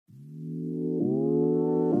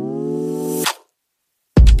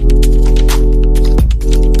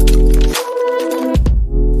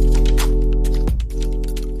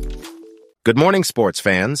Good morning, sports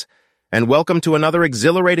fans, and welcome to another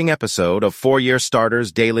exhilarating episode of Four-Year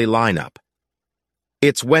Starters Daily Lineup.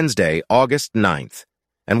 It's Wednesday, August 9th,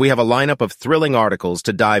 and we have a lineup of thrilling articles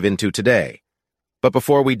to dive into today. But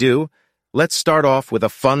before we do, let's start off with a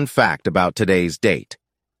fun fact about today's date.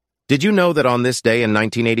 Did you know that on this day in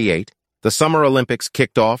 1988, the Summer Olympics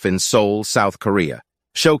kicked off in Seoul, South Korea,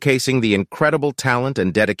 showcasing the incredible talent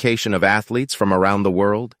and dedication of athletes from around the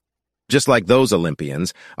world? Just like those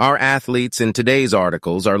Olympians, our athletes in today's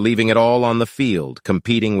articles are leaving it all on the field,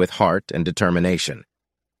 competing with heart and determination.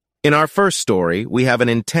 In our first story, we have an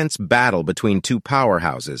intense battle between two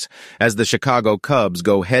powerhouses as the Chicago Cubs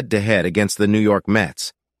go head-to-head against the New York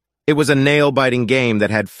Mets. It was a nail-biting game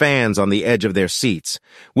that had fans on the edge of their seats.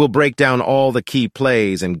 We'll break down all the key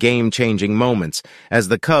plays and game-changing moments as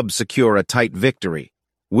the Cubs secure a tight victory.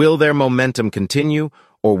 Will their momentum continue,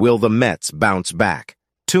 or will the Mets bounce back?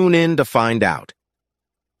 Tune in to find out.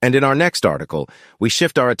 And in our next article, we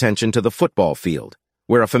shift our attention to the football field,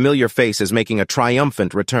 where a familiar face is making a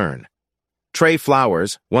triumphant return. Trey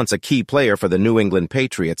Flowers, once a key player for the New England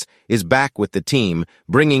Patriots, is back with the team,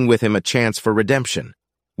 bringing with him a chance for redemption.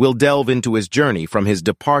 We'll delve into his journey from his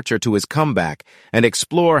departure to his comeback and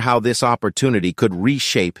explore how this opportunity could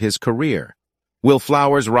reshape his career. Will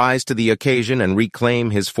Flowers rise to the occasion and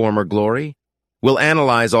reclaim his former glory? We'll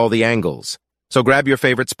analyze all the angles. So grab your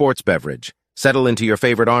favorite sports beverage, settle into your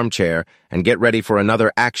favorite armchair, and get ready for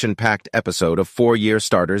another action-packed episode of Four-Year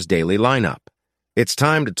Starters Daily Lineup. It's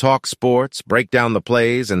time to talk sports, break down the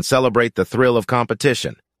plays, and celebrate the thrill of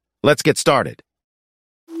competition. Let's get started.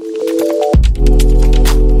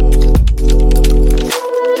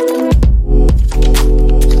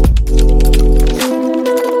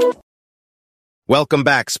 Welcome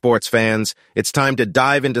back, sports fans. It's time to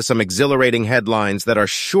dive into some exhilarating headlines that are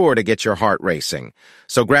sure to get your heart racing.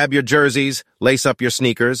 So grab your jerseys, lace up your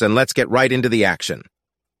sneakers, and let's get right into the action.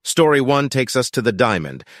 Story 1 takes us to the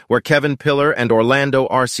Diamond, where Kevin Pillar and Orlando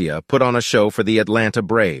Arcia put on a show for the Atlanta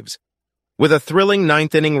Braves. With a thrilling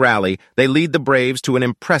ninth-inning rally, they lead the Braves to an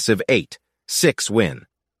impressive 8-6 win.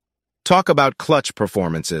 Talk about clutch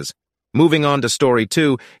performances. Moving on to Story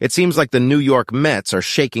 2, it seems like the New York Mets are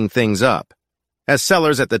shaking things up. As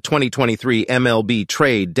sellers at the 2023 MLB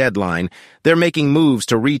trade deadline, they're making moves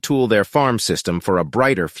to retool their farm system for a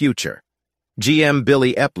brighter future. GM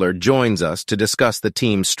Billy Epler joins us to discuss the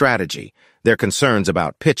team's strategy, their concerns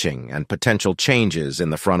about pitching, and potential changes in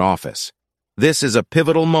the front office. This is a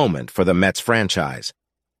pivotal moment for the Mets franchise.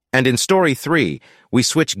 And in Story 3, we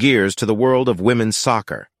switch gears to the world of women's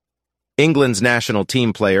soccer. England's national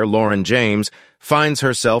team player Lauren James finds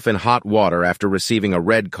herself in hot water after receiving a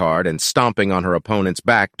red card and stomping on her opponent's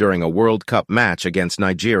back during a World Cup match against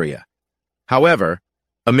Nigeria. However,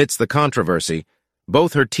 amidst the controversy,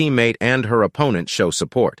 both her teammate and her opponent show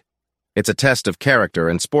support. It's a test of character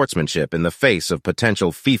and sportsmanship in the face of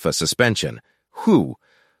potential FIFA suspension.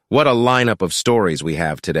 What a lineup of stories we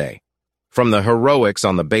have today. From the heroics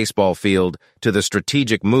on the baseball field to the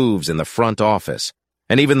strategic moves in the front office,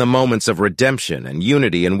 and even the moments of redemption and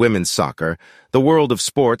unity in women's soccer, the world of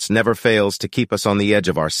sports never fails to keep us on the edge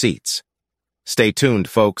of our seats. Stay tuned,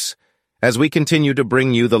 folks, as we continue to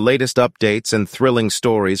bring you the latest updates and thrilling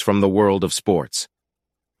stories from the world of sports.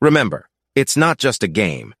 Remember, it's not just a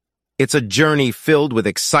game. It's a journey filled with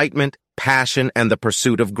excitement, passion, and the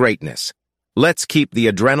pursuit of greatness. Let's keep the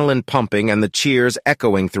adrenaline pumping and the cheers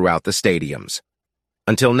echoing throughout the stadiums.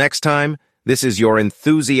 Until next time, this is your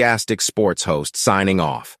enthusiastic sports host signing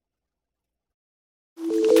off.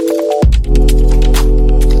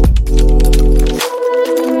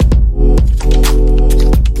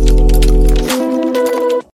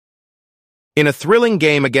 In a thrilling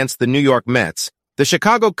game against the New York Mets, the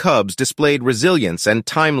Chicago Cubs displayed resilience and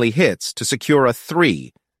timely hits to secure a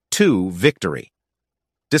 3-2 victory.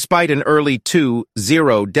 Despite an early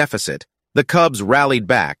 2-0 deficit, the Cubs rallied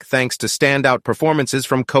back thanks to standout performances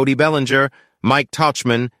from Cody Bellinger, Mike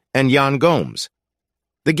Tauchman, and Yan Gomes.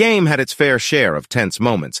 The game had its fair share of tense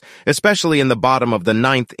moments, especially in the bottom of the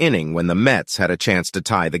ninth inning when the Mets had a chance to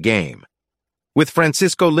tie the game. With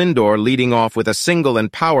Francisco Lindor leading off with a single and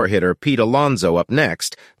power hitter Pete Alonso up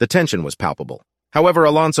next, the tension was palpable. However,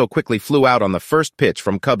 Alonso quickly flew out on the first pitch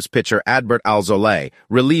from Cubs pitcher Adbert Alzolay,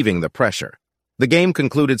 relieving the pressure. The game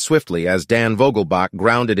concluded swiftly as Dan Vogelbach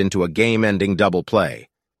grounded into a game-ending double play.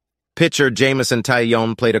 Pitcher Jameson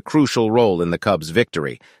Taillon played a crucial role in the Cubs'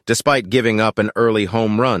 victory, despite giving up an early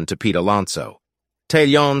home run to Pete Alonso.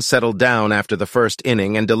 Taillon settled down after the first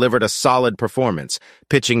inning and delivered a solid performance,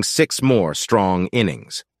 pitching 6 more strong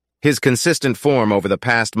innings. His consistent form over the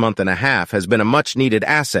past month and a half has been a much-needed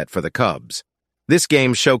asset for the Cubs. This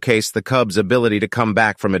game showcased the Cubs' ability to come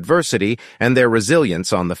back from adversity and their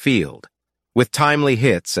resilience on the field. With timely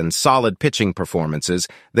hits and solid pitching performances,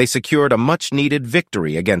 they secured a much-needed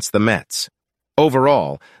victory against the Mets.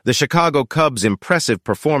 Overall, the Chicago Cubs' impressive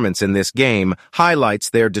performance in this game highlights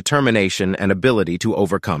their determination and ability to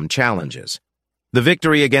overcome challenges. The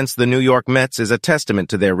victory against the New York Mets is a testament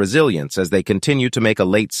to their resilience as they continue to make a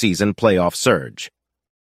late-season playoff surge.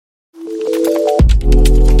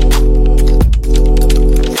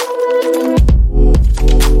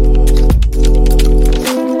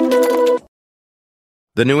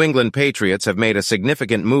 The New England Patriots have made a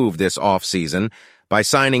significant move this offseason by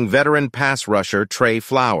signing veteran pass rusher Trey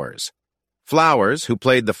Flowers. Flowers, who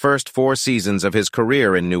played the first 4 seasons of his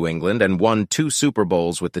career in New England and won 2 Super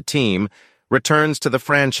Bowls with the team, returns to the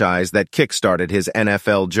franchise that kick-started his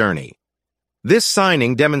NFL journey. This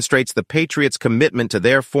signing demonstrates the Patriots' commitment to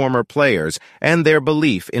their former players and their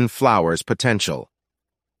belief in Flowers' potential.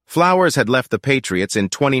 Flowers had left the Patriots in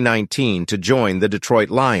 2019 to join the Detroit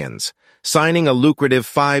Lions, signing a lucrative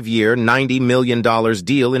 5-year, $90 million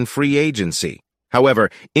deal in free agency.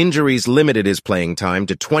 However, injuries limited his playing time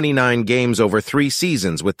to 29 games over 3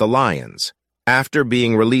 seasons with the Lions. After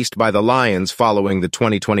being released by the Lions following the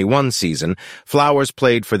 2021 season, Flowers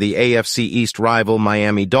played for the AFC East rival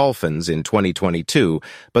Miami Dolphins in 2022,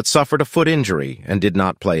 but suffered a foot injury and did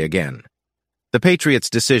not play again. The Patriots'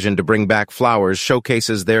 decision to bring back Flowers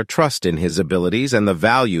showcases their trust in his abilities and the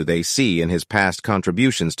value they see in his past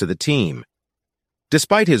contributions to the team.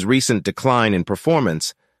 Despite his recent decline in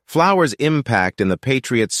performance, Flowers' impact in the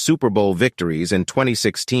Patriots' Super Bowl victories in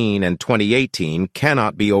 2016 and 2018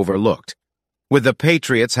 cannot be overlooked. With the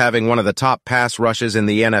Patriots having one of the top pass rushes in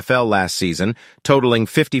the NFL last season, totaling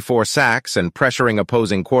 54 sacks and pressuring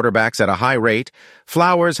opposing quarterbacks at a high rate,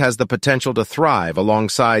 Flowers has the potential to thrive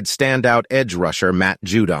alongside standout edge rusher Matt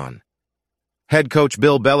Judon. Head coach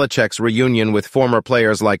Bill Belichick's reunion with former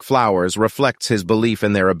players like Flowers reflects his belief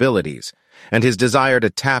in their abilities and his desire to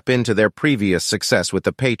tap into their previous success with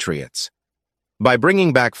the Patriots. By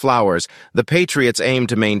bringing back Flowers, the Patriots aim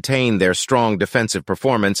to maintain their strong defensive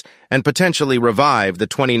performance and potentially revive the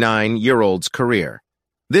 29-year-old's career.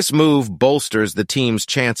 This move bolsters the team's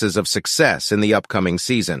chances of success in the upcoming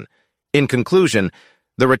season. In conclusion,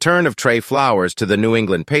 the return of Trey Flowers to the New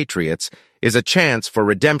England Patriots is a chance for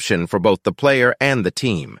redemption for both the player and the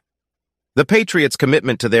team. The Patriots'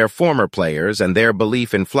 commitment to their former players and their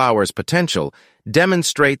belief in Flowers' potential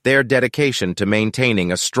demonstrate their dedication to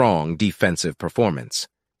maintaining a strong defensive performance.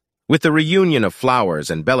 With the reunion of Flowers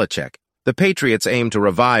and Belichick, the Patriots aim to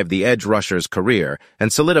revive the edge rusher's career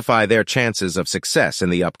and solidify their chances of success in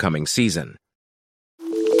the upcoming season.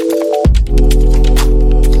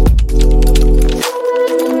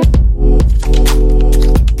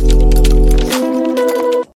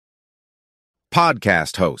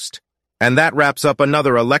 Podcast host. And that wraps up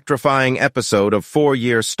another electrifying episode of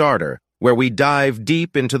 4-Year Starter, where we dive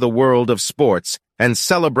deep into the world of sports and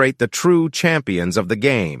celebrate the true champions of the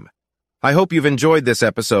game. I hope you've enjoyed this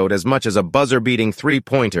episode as much as a buzzer-beating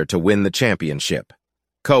 3-pointer to win the championship.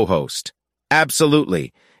 Co-host.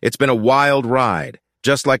 Absolutely. It's been a wild ride,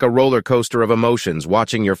 just like a roller coaster of emotions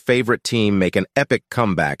watching your favorite team make an epic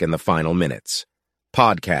comeback in the final minutes.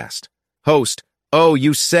 Podcast. Host. Oh,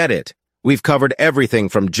 you said it. We've covered everything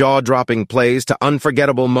from jaw-dropping plays to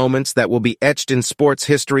unforgettable moments that will be etched in sports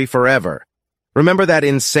history forever. Remember that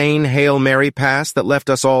insane Hail Mary pass that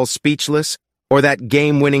left us all speechless? Or that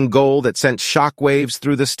game-winning goal that sent shockwaves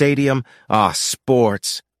through the stadium? Ah,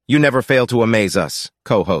 sports. You never fail to amaze us,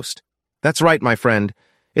 co-host. That's right, my friend.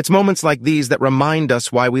 It's moments like these that remind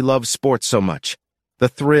us why we love sports so much. The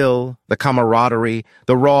thrill, the camaraderie,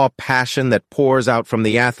 the raw passion that pours out from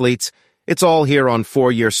the athletes, it's all here on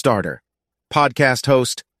 4-Year Starter. Podcast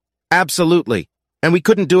host. Absolutely. And we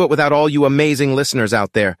couldn't do it without all you amazing listeners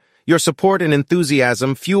out there. Your support and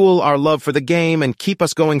enthusiasm fuel our love for the game and keep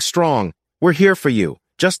us going strong. We're here for you,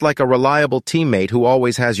 just like a reliable teammate who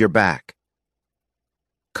always has your back.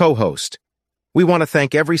 Co-host. We want to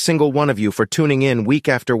thank every single one of you for tuning in week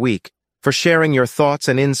after week, for sharing your thoughts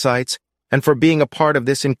and insights, and for being a part of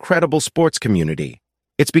this incredible sports community.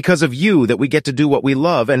 It's because of you that we get to do what we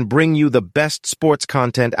love and bring you the best sports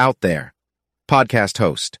content out there. Podcast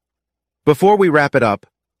host. Before we wrap it up,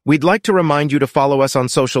 we'd like to remind you to follow us on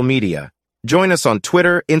social media. Join us on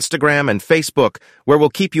Twitter, Instagram, and Facebook, where we'll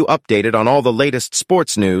keep you updated on all the latest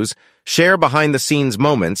sports news, share behind-the-scenes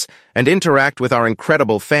moments, and interact with our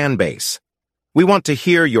incredible fan base. We want to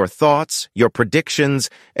hear your thoughts, your predictions,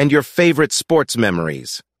 and your favorite sports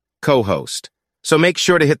memories. Co-host. So make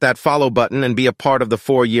sure to hit that follow button and be a part of the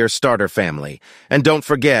 4-Year Starter family. And don't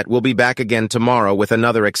forget, we'll be back again tomorrow with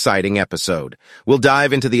another exciting episode. We'll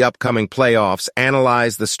dive into the upcoming playoffs,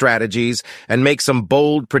 analyze the strategies, and make some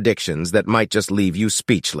bold predictions that might just leave you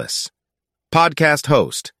speechless. Podcast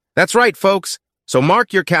host. That's right, folks. So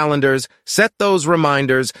mark your calendars, set those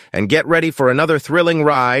reminders, and get ready for another thrilling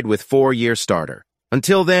ride with 4-Year Starter.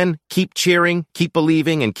 Until then, keep cheering, keep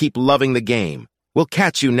believing, and keep loving the game. We'll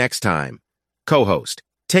catch you next time. Co-host,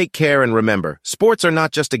 take care and remember, sports are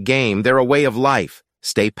not just a game, they're a way of life.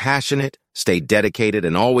 Stay passionate, stay dedicated,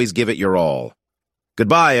 and always give it your all.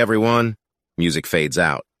 Goodbye, everyone. Music fades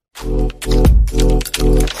out.